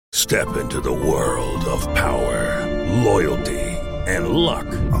Step into the world of power, loyalty, and luck.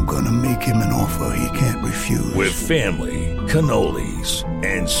 I'm gonna make him an offer he can't refuse. With family, cannolis,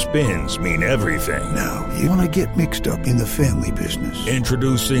 and spins mean everything. Now, you wanna get mixed up in the family business.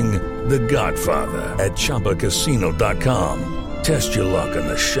 Introducing The Godfather at ChumbaCasino.com. Test your luck in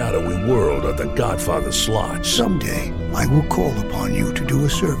the shadowy world of The Godfather slot. Someday, I will call upon you to do a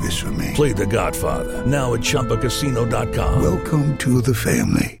service for me. Play The Godfather, now at ChumbaCasino.com. Welcome to the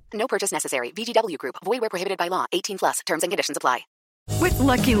family. No purchase necessary. VGW Group. Void where prohibited by law. 18+. Terms and conditions apply. With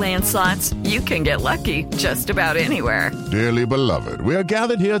Lucky Land Slots, you can get lucky just about anywhere. Dearly beloved, we are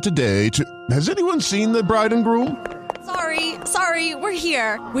gathered here today to... Has anyone seen the bride and groom? Sorry, we're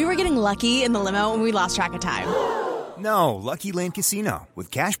here. We were getting lucky in the limo and we lost track of time. No, Lucky Land Casino,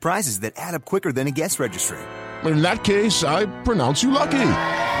 with cash prizes that add up quicker than a guest registry. In that case, I pronounce you lucky.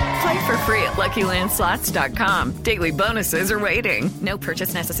 Play for free at LuckyLandSlots.com. Daily bonuses are waiting. No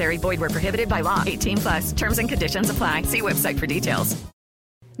purchase necessary. Void where prohibited by law. 18+. Terms and conditions apply. See website for details.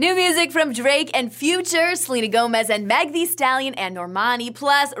 New music from Drake and Future, Selena Gomez and Meg Thee Stallion and Normani,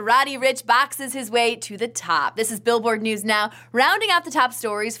 plus Roddy Ricch boxes his way to the top. This is Billboard News Now, rounding out the top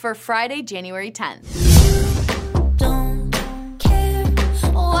stories for Friday, January 10th.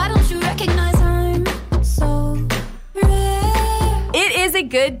 Why don't you recognize I'm so rare? It is a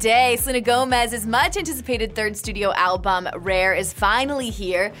good day. Selena Gomez's much-anticipated third studio album, Rare, is finally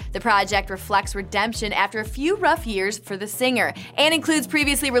here. The project reflects redemption after a few rough years for the singer and includes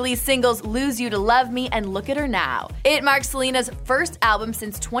previously released singles Lose You to Love Me and Look at Her Now. It marks Selena's first album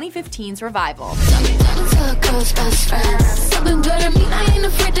since 2015's Revival.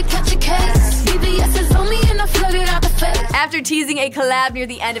 After teasing a collab near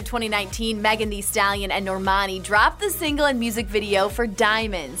the end of 2019, Megan Thee Stallion and Normani dropped the single and music video for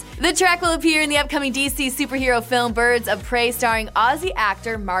Diamonds. The track will appear in the upcoming DC superhero film Birds of Prey, starring Aussie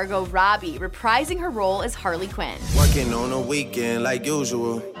actor Margot Robbie, reprising her role as Harley Quinn. Working on a weekend like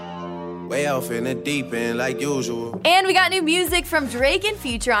usual. Way off in the deep end like usual. And we got new music from Drake and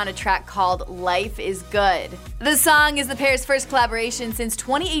Future on a track called Life is Good. The song is the pair's first collaboration since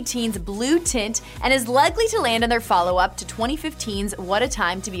 2018's Blue Tint and is likely to land on their follow-up to 2015's What a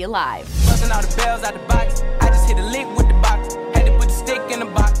Time to Be Alive. Busting all the bells out the box. I just hit a lick with the box. Had to put the stick in the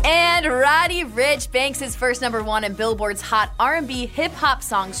box. And Roddy Ricch banks his first #1 in Billboard's Hot R&B Hip-Hop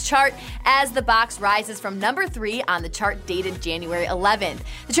Songs chart as The Box rises from #3 on the chart dated January 11th.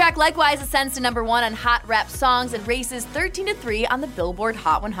 The track likewise ascends to #1 on Hot Rap Songs and races 13-3 on the Billboard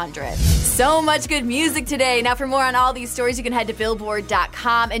Hot 100. So much good music today. Now for more on all these stories, you can head to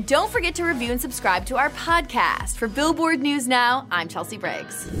Billboard.com. And don't forget to review and subscribe to our podcast. For Billboard News Now, I'm Chelsea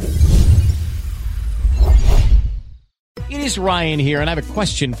Briggs. It is Ryan here, and I have a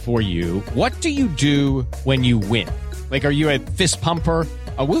question for you. What do you do when you win? Like, are you a fist pumper,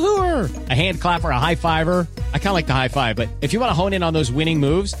 a woo-hooer, a hand clapper, a high-fiver? I kind of like the high-five, but if you want to hone in on those winning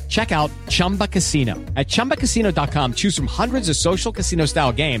moves, check out Chumba Casino. At ChumbaCasino.com, choose from hundreds of social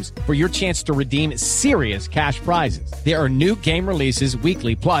casino-style games for your chance to redeem serious cash prizes. There are new game releases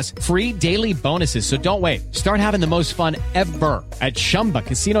weekly, plus free daily bonuses, so don't wait. Start having the most fun ever at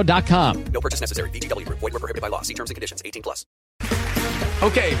ChumbaCasino.com. No purchase necessary. VGW Group. Void where prohibited by law. See terms and conditions. 18+.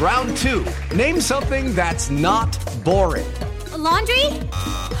 Okay, round 2. Name something that's not boring. A laundry?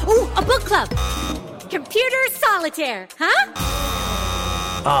 Ooh, a book club. Computer solitaire, huh?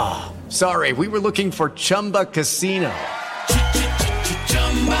 Ah, sorry, we were looking for Chumba Casino.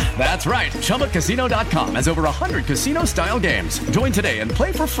 That's right, ChumbaCasino.com has over 100 casino-style games. Join today and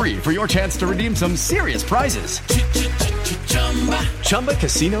play for free for your chance to redeem some serious prizes.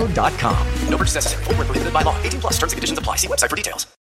 ChumbaCasino.com. No purchase necessary. Void where prohibited by law. 18+. Terms and conditions apply. See website for details.